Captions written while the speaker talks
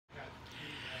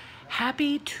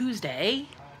Happy Tuesday.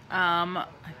 Don't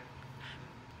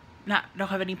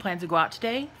have any plans to go out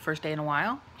today. First day in a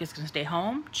while. Just gonna stay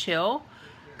home, chill.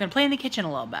 Gonna play in the kitchen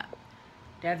a little bit.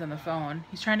 Dad's on the phone.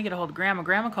 He's trying to get a hold of Grandma.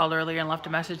 Grandma called earlier and left a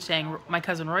message saying my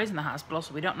cousin Roy's in the hospital,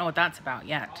 so we don't know what that's about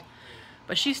yet.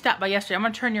 But she stopped by yesterday. I'm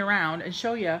gonna turn you around and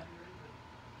show you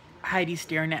Heidi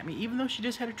staring at me, even though she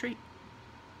just had a treat.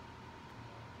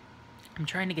 I'm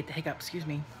trying to get the hiccup, excuse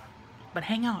me. But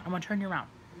hang out, I'm gonna turn you around.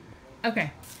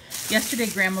 Okay, yesterday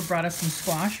Grandma brought us some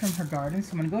squash from her garden,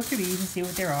 so I'm gonna go through these and see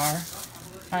what there are.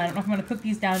 I don't know if I'm gonna cook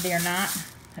these down today or not.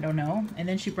 I don't know. And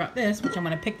then she brought this, which I'm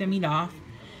gonna pick the meat off.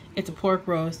 It's a pork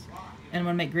roast, and I'm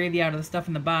gonna make gravy out of the stuff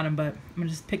in the bottom, but I'm gonna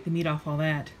just pick the meat off all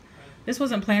that. This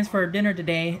wasn't plans for dinner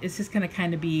today. It's just gonna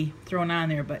kind of be thrown on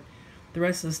there, but the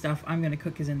rest of the stuff I'm gonna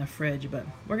cook is in the fridge. But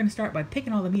we're gonna start by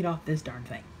picking all the meat off this darn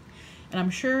thing. And I'm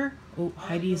sure, oh,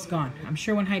 Heidi is gone. I'm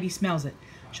sure when Heidi smells it,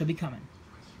 she'll be coming.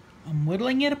 I'm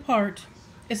whittling it apart.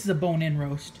 This is a bone-in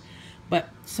roast, but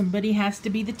somebody has to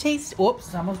be the taste.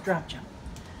 Oops, I almost dropped you.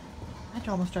 I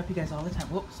almost drop you guys all the time.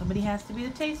 Whoops, somebody has to be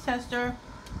the taste tester.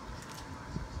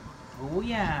 Oh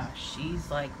yeah,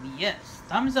 she's like, yes,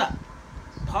 thumbs up,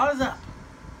 paws up.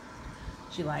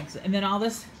 She likes it. And then all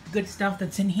this good stuff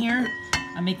that's in here,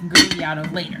 I'm making gravy out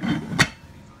of later.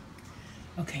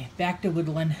 Okay, back to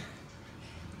whittling.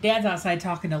 Dad's outside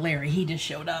talking to Larry. He just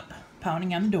showed up,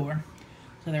 pounding on the door.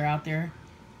 So they're out there,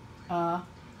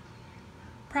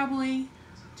 probably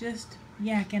just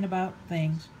yakking about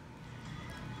things.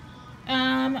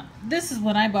 This is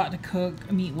what I bought to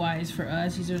cook meat-wise for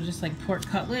us. These are just like pork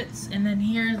cutlets. And then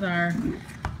here's our, I'm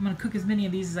gonna cook as many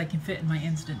of these as I can fit in my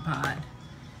Instant Pot.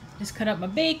 Just cut up my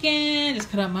bacon, just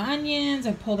cut up my onions.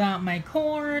 I pulled out my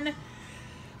corn.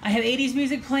 I have 80s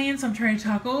music playing, so I'm trying to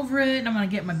talk over it. And I'm gonna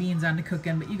get my beans on to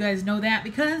cooking, but you guys know that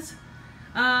because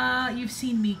you've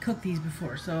seen me cook these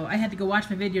before, so I had to go watch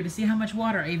my video to see how much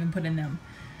water I even put in them.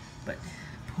 But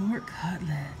pork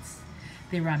cutlets,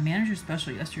 they were on Manager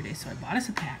Special yesterday, so I bought us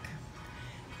a pack.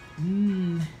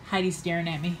 Heidi's staring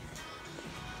at me.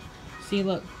 See,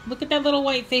 look at that little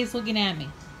white face looking at me.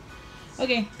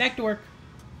 Okay, back to work.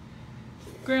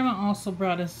 Grandma also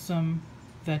brought us some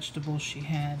vegetables she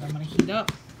had. I'm gonna heat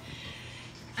up.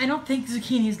 I don't think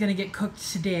zucchini is gonna get cooked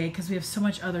today because we have so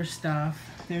much other stuff.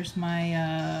 There's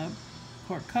my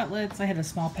pork cutlets. I had a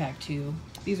small pack too.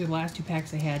 These are the last 2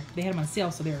 packs I had. They had them on sale,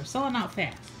 so they were selling out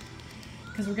fast.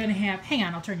 Because we're gonna have, hang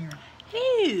on, I'll turn you around.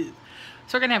 Hey!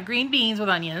 So we're gonna have green beans with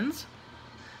onions.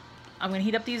 I'm gonna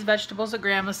heat up these vegetables that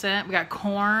Grandma sent. We got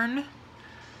corn,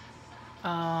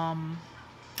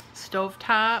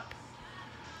 stovetop,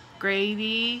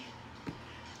 gravy.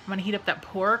 I'm gonna heat up that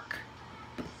pork.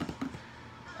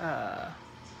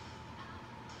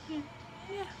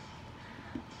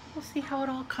 We'll see how it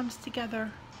all comes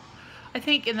together. I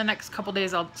think in the next couple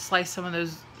days I'll slice some of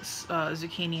those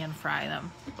zucchini and fry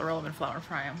them. Roll them in flour,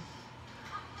 fry them.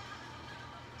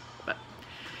 But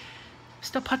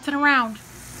still putzing around.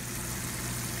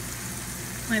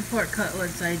 My pork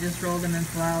cutlets, I just rolled them in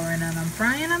flour and then I'm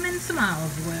frying them in some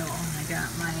olive oil. And I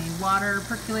got my water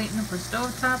percolating for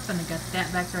stovetop, and I got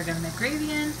that back there. I gotta make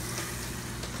gravy in.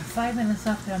 5 minutes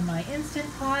left on my Instant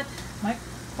Pot. My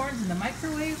corn's in the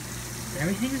microwave.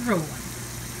 Everything's rolling.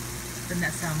 Doesn't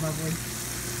that sound lovely?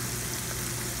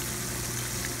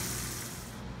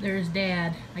 There's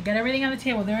Dad. I got everything on the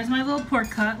table. There's my little pork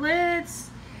cutlets.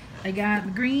 I got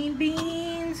the green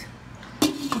beans.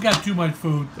 We got too much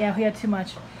food. Yeah, we had too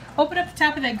much. Open up the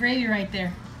top of that gravy right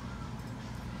there.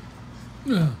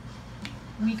 Ugh.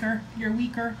 Weaker. You're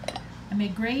weaker. I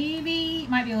made gravy. It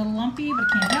might be a little lumpy, but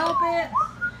I can't help it.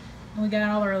 And we got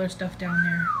all our other stuff down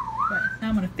there. But now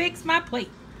I'm going to fix my plate.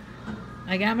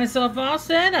 I got myself all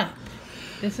set up.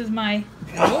 This is my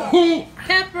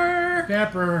Pepper.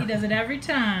 Pepper. He does it every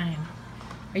time.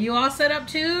 Are you all set up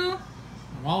too?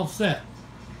 I'm all set.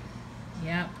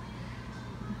 Yep.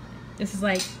 This is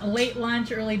like a late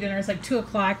lunch, early dinner. It's like 2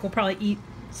 o'clock. We'll probably eat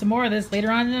some more of this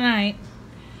later on tonight.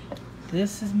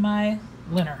 This is my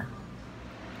dinner.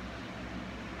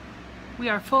 We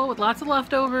are full with lots of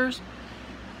leftovers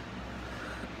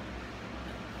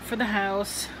for the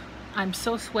house. I'm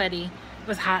so sweaty. It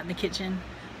was hot in the kitchen.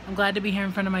 I'm glad to be here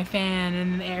in front of my fan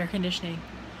and the air conditioning.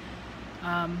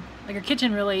 Like our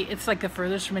kitchen really, it's like the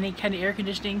furthest from any kind of air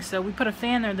conditioning, so we put a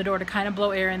fan there in the door to kind of blow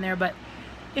air in there, but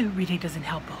it really doesn't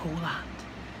help a whole lot.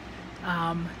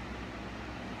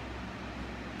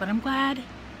 But I'm glad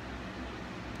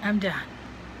I'm done.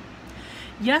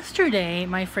 Yesterday,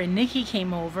 my friend Nikki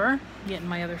came over, getting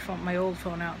my other phone, my old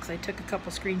phone out, because I took a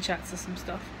couple screenshots of some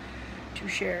stuff to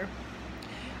share.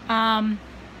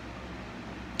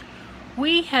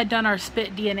 We had done our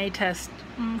spit DNA test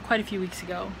quite a few weeks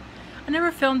ago. I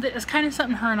never filmed it. It's kind of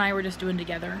something her and I were just doing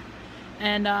together.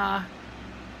 And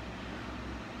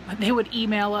they would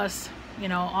email us, you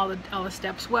know, all the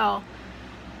steps. Well,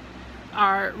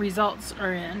 our results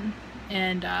are in,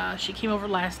 and she came over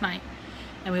last night,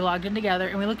 and we logged in together,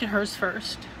 and we looked at hers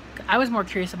first. I was more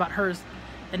curious about hers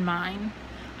than mine.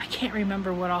 I can't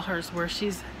remember what all hers were.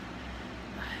 She's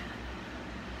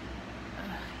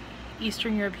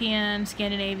Eastern European,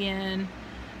 Scandinavian.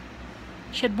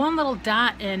 She had one little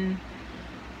dot in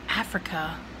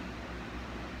Africa.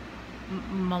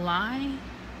 Malay?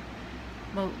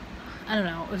 Well, I don't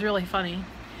know. It was really funny.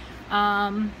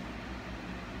 But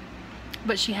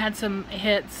she had some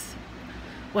hits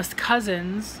with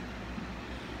cousins.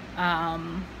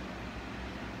 So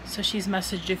she's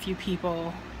messaged a few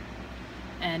people.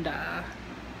 And,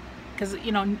 because,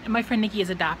 you know, my friend Nikki is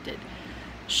adopted.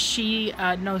 She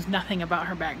knows nothing about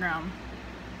her background.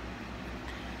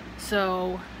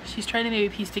 So she's trying to maybe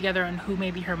piece together on who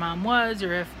maybe her mom was,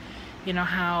 or if, you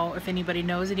know, if anybody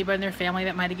knows anybody in their family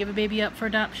that might have given a baby up for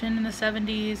adoption in the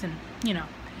 70s, and, you know.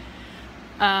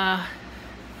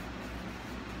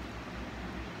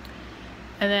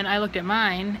 And then I looked at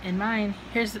mine, and mine,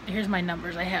 here's my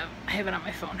numbers. I have it on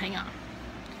my phone. Hang on.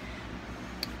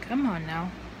 Come on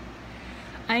now.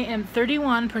 I am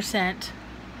 31%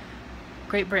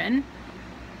 Great Britain,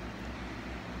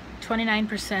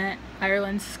 29%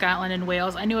 Ireland, Scotland, and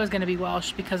Wales. I knew I was going to be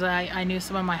Welsh because I knew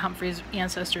some of my Humphreys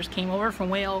ancestors came over from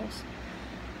Wales.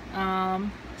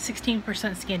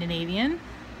 16% Scandinavian,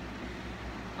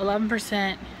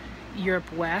 11%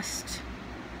 Europe West,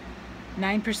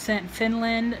 9%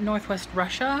 Finland, Northwest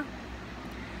Russia,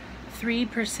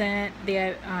 3%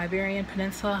 the Iberian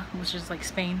Peninsula, which is like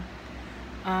Spain,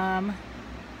 and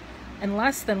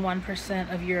less than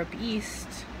 1% of Europe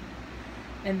East.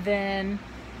 And then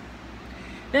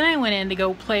I went in to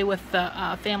go play with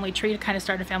the family tree, to kind of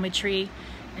start a family tree.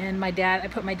 And my dad, I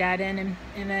put my dad in,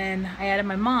 and then I added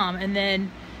my mom, and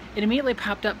then it immediately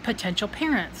popped up potential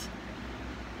parents.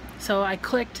 So I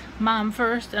clicked mom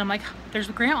first, and I'm like, there's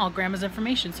all grandma's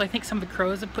information. So I think some of the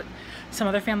Crows have some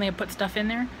other family have put stuff in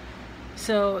there.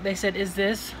 So they said, is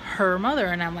this her mother?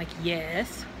 And I'm like,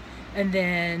 yes. And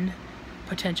then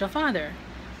potential father.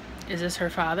 Is this her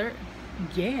father?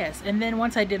 Yes. And then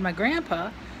once I did my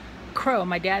grandpa, Crow,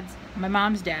 my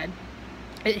mom's dad,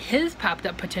 his popped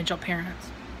up potential parents.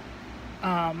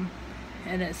 And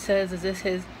it says, is this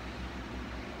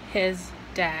his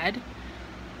dad?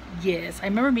 Yes. I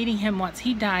remember meeting him once.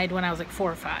 He died when I was like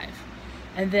 4 or 5.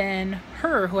 And then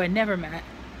her, who I never met.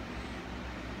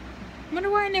 I wonder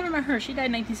why I never met her. She died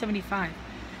in 1975.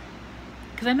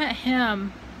 Because I met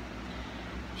him.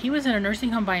 He was in a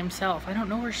nursing home by himself. I don't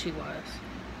know where she was.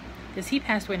 Because he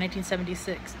passed away in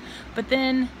 1976. But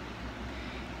then,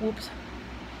 whoops.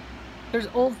 There's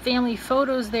old family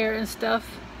photos there and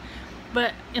stuff.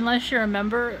 But unless you're a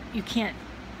member, you can't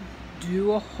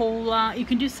do a whole lot. You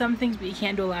can do some things, but you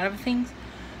can't do a lot of things.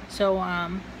 So,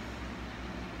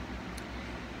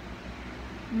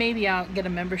 maybe I'll get a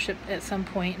membership at some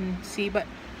point and see. But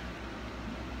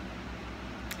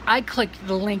I clicked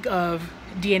the link of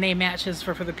DNA matches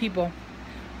for the people.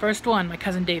 First one, my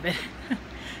cousin David.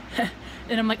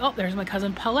 And I'm like, oh, there's my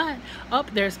cousin Paulette. Oh,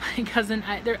 there's my cousin.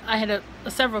 I had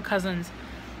several cousins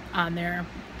on there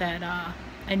that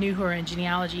I knew who were in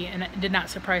genealogy, and it did not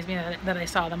surprise me that I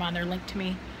saw them on there linked to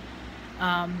me.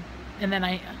 And then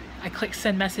I clicked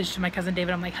send message to my cousin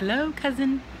David. I'm like, hello,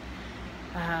 cousin.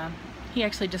 He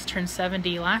actually just turned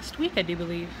 70 last week, I do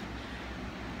believe.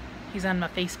 He's on my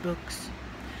Facebooks.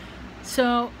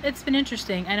 So it's been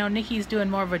interesting. I know Nikki's doing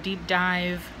more of a deep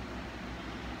dive,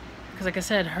 because like I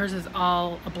said, hers is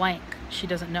all a blank. She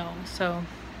doesn't know. So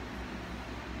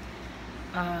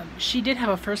she did have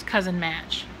a first cousin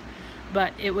match,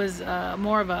 but it was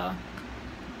more of a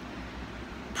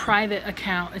private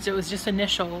account. It was just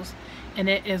initials, and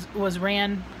it was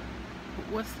ran,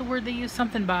 what's the word they use?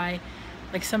 Something by,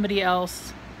 like somebody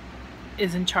else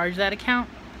is in charge of that account.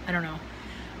 I don't know.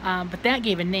 But that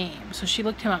gave a name. So she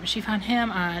looked him up. She found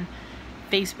him on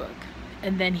Facebook.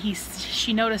 And then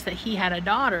she noticed that he had a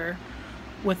daughter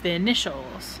with the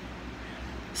initials.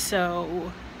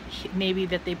 So maybe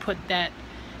that they put that,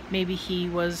 maybe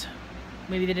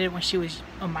they did it when she was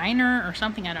a minor or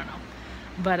something. I don't know.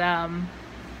 But,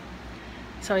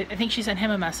 so I think she sent him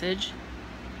a message,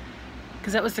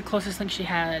 because that was the closest link she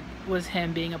had, was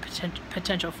him being a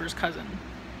potential first cousin.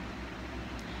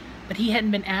 But he hadn't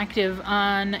been active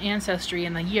on Ancestry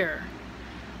in a year.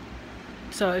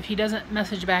 So if he doesn't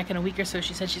message back in a week or so,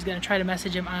 she said she's going to try to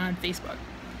message him on Facebook.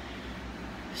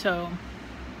 So,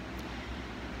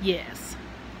 yes.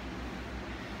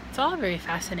 It's all very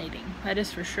fascinating. That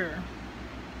is for sure.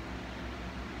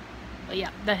 But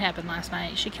yeah, that happened last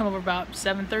night. She came over about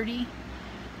 7:30,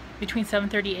 between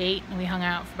 7:30 and 8, and we hung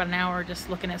out for about an hour just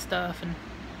looking at stuff. And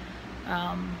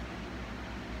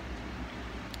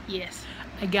yes,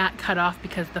 I got cut off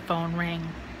because the phone rang.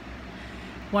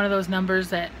 One of those numbers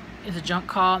that is a junk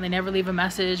call, and they never leave a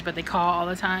message, but they call all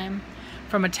the time,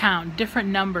 from a town. Different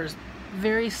numbers,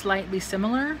 very slightly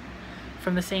similar,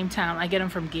 from the same town. I get them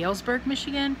from Galesburg,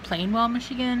 Michigan, Plainwell,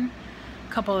 Michigan,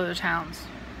 a couple other towns.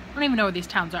 I don't even know where these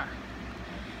towns are.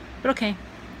 But okay,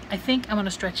 I think I'm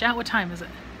gonna stretch out. What time is it?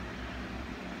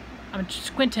 I'm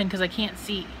squinting because I can't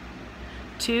see.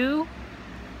 Why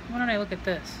don't I look at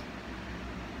this?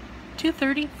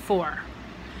 2:34.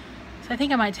 So I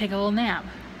think I might take a little nap.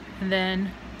 And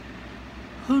then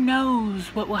who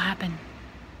knows what will happen.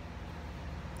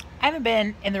 I haven't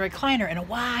been in the recliner in a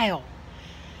while.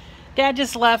 Dad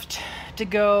just left to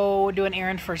go do an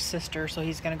errand for his sister, so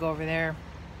he's gonna go over there.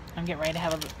 I'm getting ready to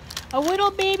have a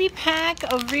little baby pack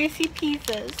of Reese's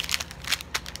Pieces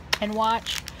and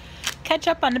catch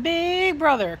up on the Big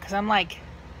Brother, because I'm like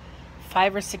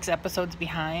 5 or 6 episodes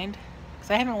behind,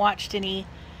 because I haven't watched any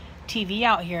TV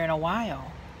out here in a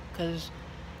while, because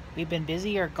we've been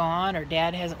busy or gone, or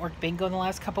Dad hasn't worked bingo in the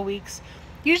last couple weeks.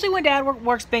 Usually when Dad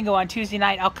works bingo on Tuesday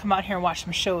night, I'll come out here and watch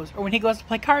some shows, or when he goes to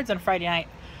play cards on Friday night,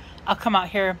 I'll come out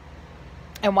here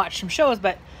and watch some shows.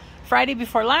 But Friday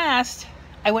before last,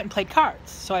 I went and played cards,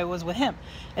 so I was with him.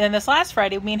 And then this last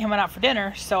Friday, me and him went out for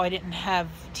dinner, so I didn't have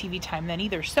TV time then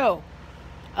either. So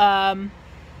I've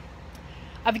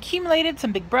accumulated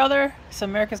some Big Brother, some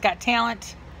America's Got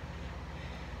Talent,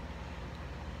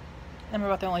 and we're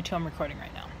about the only 2 I'm recording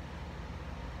right now.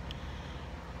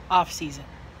 Off season.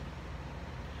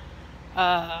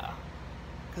 Because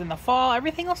in the fall,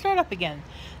 everything will start up again.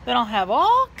 Then I'll have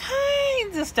all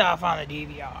kinds of stuff on the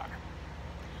DVR.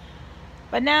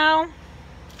 But now,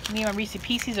 me and my Reese's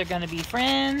Pieces are going to be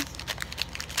friends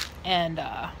and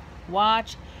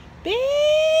watch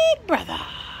Big Brother.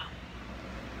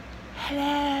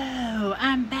 Hello,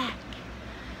 I'm back.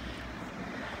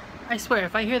 I swear,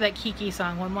 if I hear that Kiki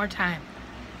song one more time,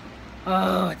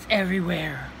 oh, it's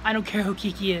everywhere. I don't care who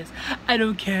Kiki is. I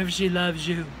don't care if she loves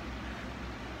you.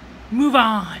 Move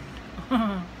on.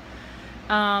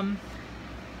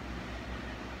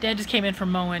 Dad just came in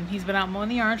from mowing. He's been out mowing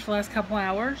the yard for the last couple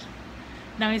hours.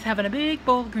 Now he's having a big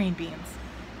bowl of green beans.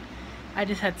 I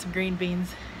just had some green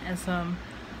beans and some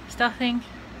stuffing.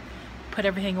 Put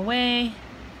everything away.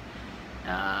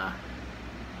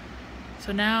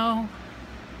 So now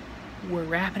we're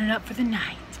wrapping it up for the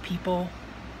night, people.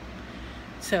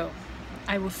 So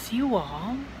I will see you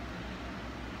all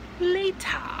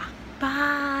later.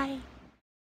 Bye.